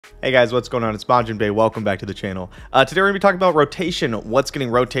Hey guys, what's going on? It's MajiinBae. Welcome back to the channel. Today we're going to be talking about rotation, what's getting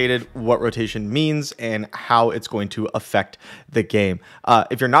rotated, what rotation means, and how it's going to affect the game.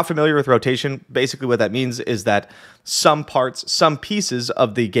 If you're not familiar with rotation, basically what that means is that some parts, some pieces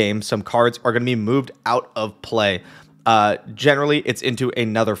of the game, some cards are going to be moved out of play. Generally, it's into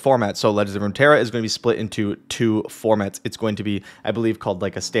another format. So Legends of Runeterra is going to be split into two formats. It's going to be, I believe, called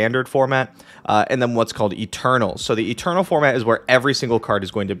like a standard format, and then what's called eternal. So the eternal format is where every single card is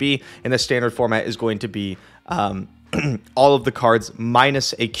going to be, and the standard format is going to be all of the cards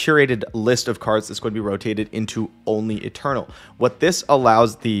minus a curated list of cards that's going to be rotated into only eternal. What this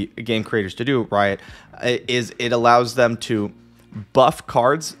allows the game creators to do, Riot, is it allows them to buff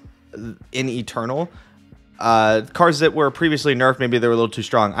cards in eternal. Cards that were previously nerfed, maybe they were a little too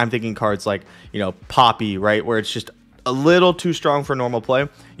strong. I'm thinking cards like, Poppy, right? Where it's just a little too strong for normal play.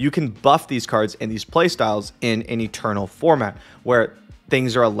 You can buff these cards and these play styles in an eternal format where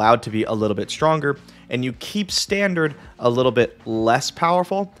things are allowed to be a little bit stronger and you keep standard a little bit less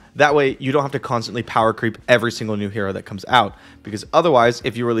powerful. That way you don't have to constantly power creep every single new hero that comes out, because otherwise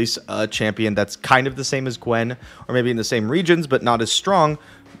if you release a champion that's kind of the same as Gwen or maybe in the same regions but not as strong,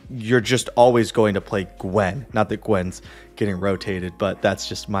 you're just always going to play Gwen. Not that Gwen's getting rotated, but that's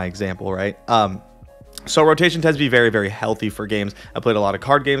just my example, right? So rotation tends to be very, very healthy for games. I played a lot of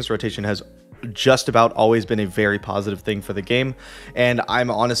card games. Rotation has just about always been a very positive thing for the game, and I'm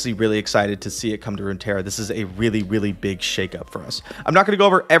honestly really excited to see it come to Runeterra. This is a really, really big shakeup for us. I'm not going to go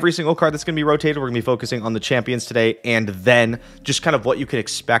over every single card that's going to be rotated. We're going to be focusing on the champions today, and then just kind of what you can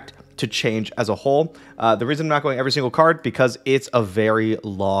expect to change as a whole. The reason I'm not going every single card, because it's a very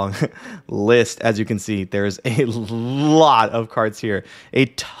long list. As you can see, there's a lot of cards here. A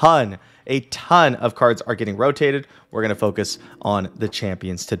ton of cards are getting rotated. We're going to focus on the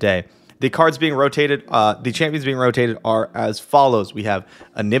champions today. The cards being rotated, the champions being rotated are as follows. We have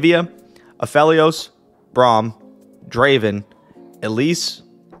Anivia, Aphelios, Braum, Draven, Elise,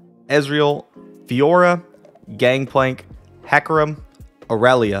 Ezreal, Fiora, Gangplank, Hecarim,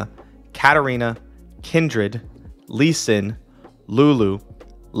 Aurelia, Katarina, Kindred, Lee Sin, Lulu,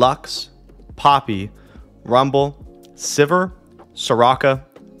 Lux, Poppy, Rumble, Sivir, Soraka,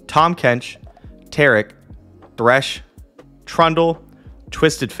 Tahm Kench, Taric, Thresh, Trundle,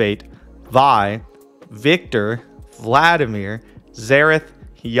 Twisted Fate, Vi, Victor, Vladimir, Xerath,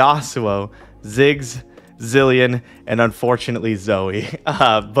 Yasuo, Ziggs, Zillion, and unfortunately Zoe.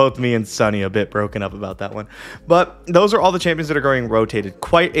 Both me and Sunny a bit broken up about that one. But those are all the champions that are going rotated.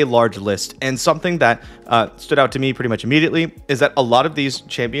 Quite a large list. And something that stood out to me pretty much immediately is that a lot of these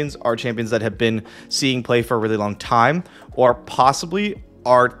champions are champions that have been seeing play for a really long time, or possibly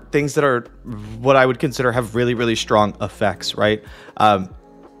are things that are what I would consider have really, really strong effects, right?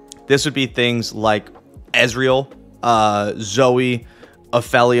 This would be things like Ezreal, Zoe,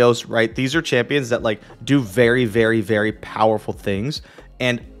 Aphelios, right? These are champions that do very, very, very powerful things,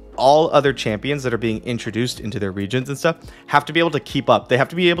 and all other champions that are being introduced into their regions and stuff have to be able to keep up. They have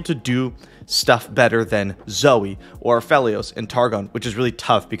to be able to do stuff better than Zoe or Aphelios and Targon, which is really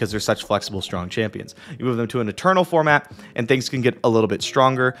tough because they're such flexible, strong champions. You move them to an eternal format and things can get a little bit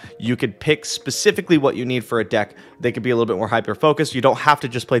stronger. You could pick specifically what you need for a deck. They could be a little bit more hyper focused. You don't have to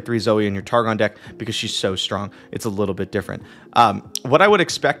just play 3 Zoe in your Targon deck because she's so strong. It's a little bit different. What I would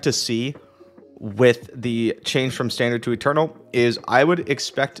expect to see with the change from standard to eternal is I would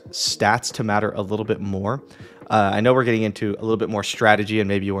expect stats to matter a little bit more. I know we're getting into a little bit more strategy, and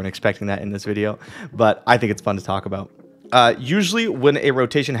maybe you weren't expecting that in this video, but I think it's fun to talk about. Usually when a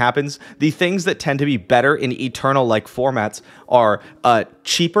rotation happens, the things that tend to be better in eternal-like formats are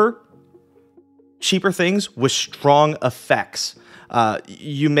cheaper things with strong effects.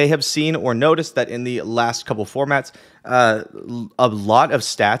 You may have seen or noticed that in the last couple formats, a lot of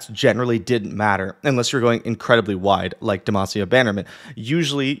stats generally didn't matter unless you're going incredibly wide, like Demacia Bannerman.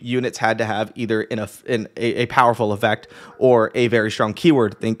 Usually, units had to have either a powerful effect or a very strong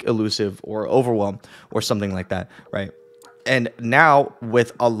keyword, think elusive or overwhelm or something like that, right? And now,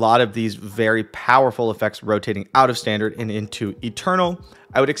 with a lot of these very powerful effects rotating out of standard and into eternal,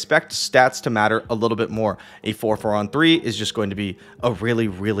 I would expect stats to matter a little bit more. A 4/4 on 3 is just going to be a really,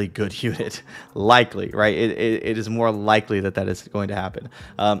 really good unit. Likely, right? It is more likely that is going to happen.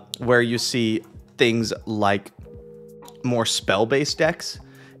 Where you see things like more spell-based decks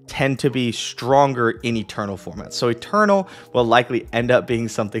tend to be stronger in eternal formats. So eternal will likely end up being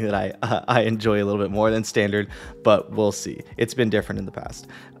something that I enjoy a little bit more than standard, but we'll see. It's been different in the past.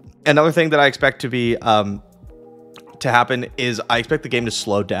 Another thing that I expect to be to happen is I expect the game to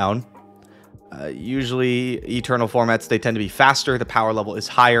slow down Usually Eternal formats, they tend to be faster. The power level is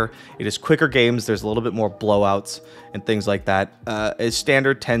higher. It is quicker games. There's a little bit more blowouts and things like that. As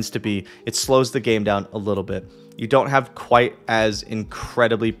standard tends to be, it slows the game down a little bit. You don't have quite as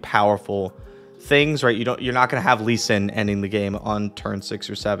incredibly powerful things, right? You're not going to have Lee Sin ending the game on turn 6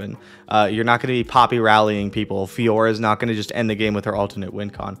 or 7. You're not going to be Poppy rallying people. Fiora is not going to just end the game with her alternate win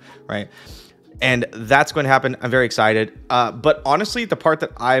con, right? And that's going to happen. I'm very excited. But honestly, the part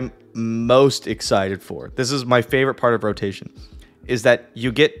that I'm most excited for, this is my favorite part of rotation, is that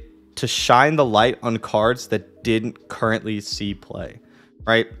you get to shine the light on cards that didn't currently see play,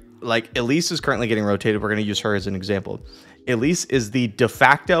 right? Like Elise is currently getting rotated. We're going to use her as an example. Elise is the de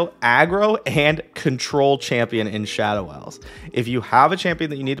facto aggro and control champion in Shadow Isles. If you have a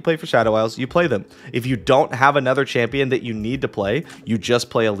champion that you need to play for Shadow Isles, you play them. If you don't have another champion that you need to play, you just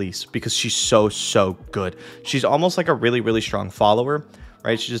play Elise because she's so good. She's almost like a really strong follower,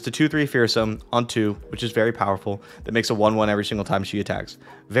 right? She's just a 2/3 fearsome on 2, which is very powerful. That makes a 1/1 every single time she attacks.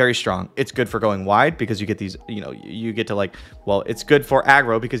 Very strong. It's good for going wide because you get these, you get to like, well, it's good for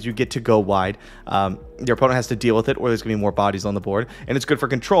aggro because you get to go wide. Your opponent has to deal with it or there's gonna be more bodies on the board. And it's good for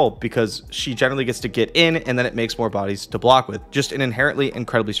control because she generally gets to get in and then it makes more bodies to block with. Just an inherently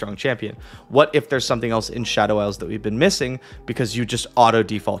incredibly strong champion. What if there's something else in Shadow Isles that we've been missing because you just auto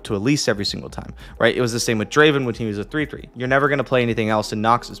default to Elise every single time, right? It was the same with Draven when he was a 3/3. You're never gonna play anything else in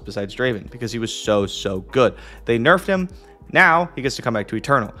Noxus besides Draven because he was so good. They nerfed him. Now he gets to come back to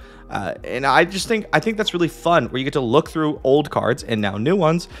Eternal. And I think that's really fun where you get to look through old cards and now new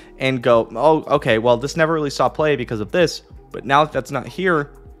ones and go, oh, okay, well, this never really saw play because of this. But now that that's not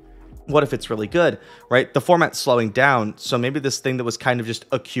here, what if it's really good, right? The format's slowing down. So maybe this thing that was kind of just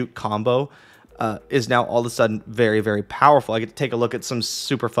a cute combo is now all of a sudden very powerful. I get to take a look at some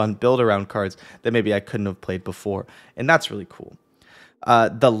super fun build around cards that maybe I couldn't have played before. And that's really cool.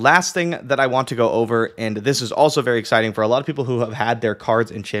 The last thing that I want to go over, and this is also very exciting for a lot of people who have had their cards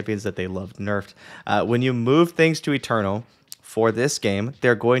and champions that they loved nerfed. When you move things to Eternal for this game,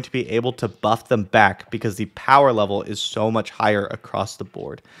 they're going to be able to buff them back because the power level is so much higher across the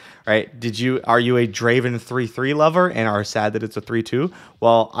board, right? Are you a Draven 3/3 lover and are sad that it's a 3/2?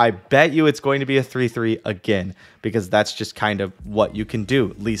 Well, I bet you it's going to be a 3/3 again because that's just kind of what you can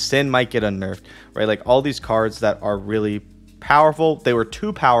do. Lee Sin might get unnerfed, right? Like all these cards that are really powerful, they were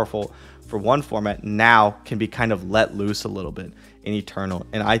too powerful for one format, now can be kind of let loose a little bit in Eternal.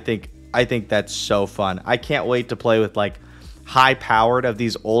 And I think that's so fun. I can't wait to play with like high powered of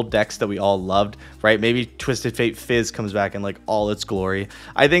these old decks that we all loved, right? Maybe Twisted Fate Fizz comes back in like all its glory.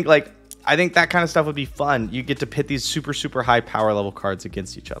 I think that kind of stuff would be fun. You get to pit these super high power level cards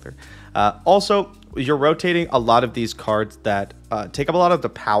against each other. Also, you're rotating a lot of these cards that take up a lot of the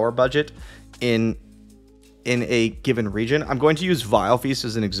power budget in a given region. I'm going to use Vile Feast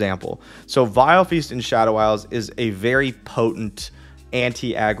as an example. So Vile Feast in Shadow Isles is a very potent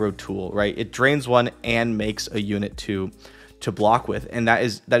anti-aggro tool, right? It drains 1 and makes a unit to block with, and that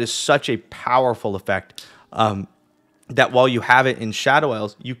is such a powerful effect that while you have it in Shadow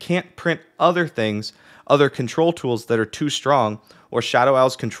Isles, you can't print other things, other control tools that are too strong, or Shadow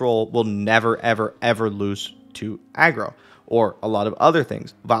Isles control will never ever lose to aggro or a lot of other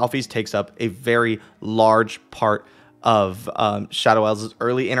things. Vile Feast takes up a very large part of Shadow Isles'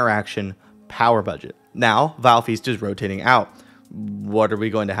 early interaction power budget. Now, Vile Feast is rotating out. What are we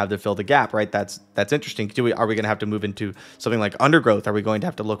going to have to fill the gap, right? That's interesting. Are we going to have to move into something like Undergrowth? Are we going to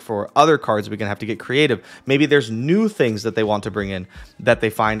have to look for other cards? Are we going to have to get creative? Maybe there's new things that they want to bring in that they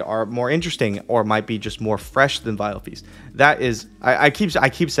find are more interesting or might be just more fresh than Vile Feast. That is, I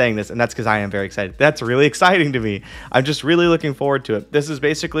keep saying this, and that's because I am very excited. That's really exciting to me. I'm just really looking forward to it. This is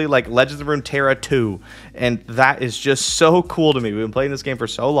basically like Legends of Runeterra 2, and that is just so cool to me. We've been playing this game for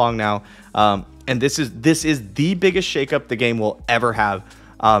so long now. And this is the biggest shakeup the game will ever have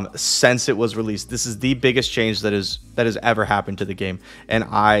since it was released. This is the biggest change that has ever happened to the game, and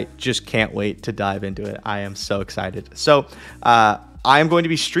I just can't wait to dive into it. I am so excited. So I am going to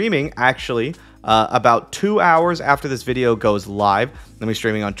be streaming actually about 2 hours after this video goes live. I'm be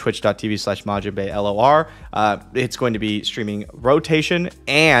streaming on twitch.tv/MajiinBae. It's going to be streaming rotation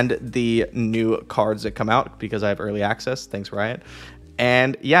and the new cards that come out because I have early access. Thanks, Riot.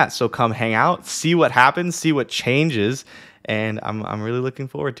 And yeah, so come hang out, see what happens, see what changes, and I'm really looking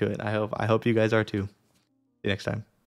forward to it. I hope you guys are too. See you next time.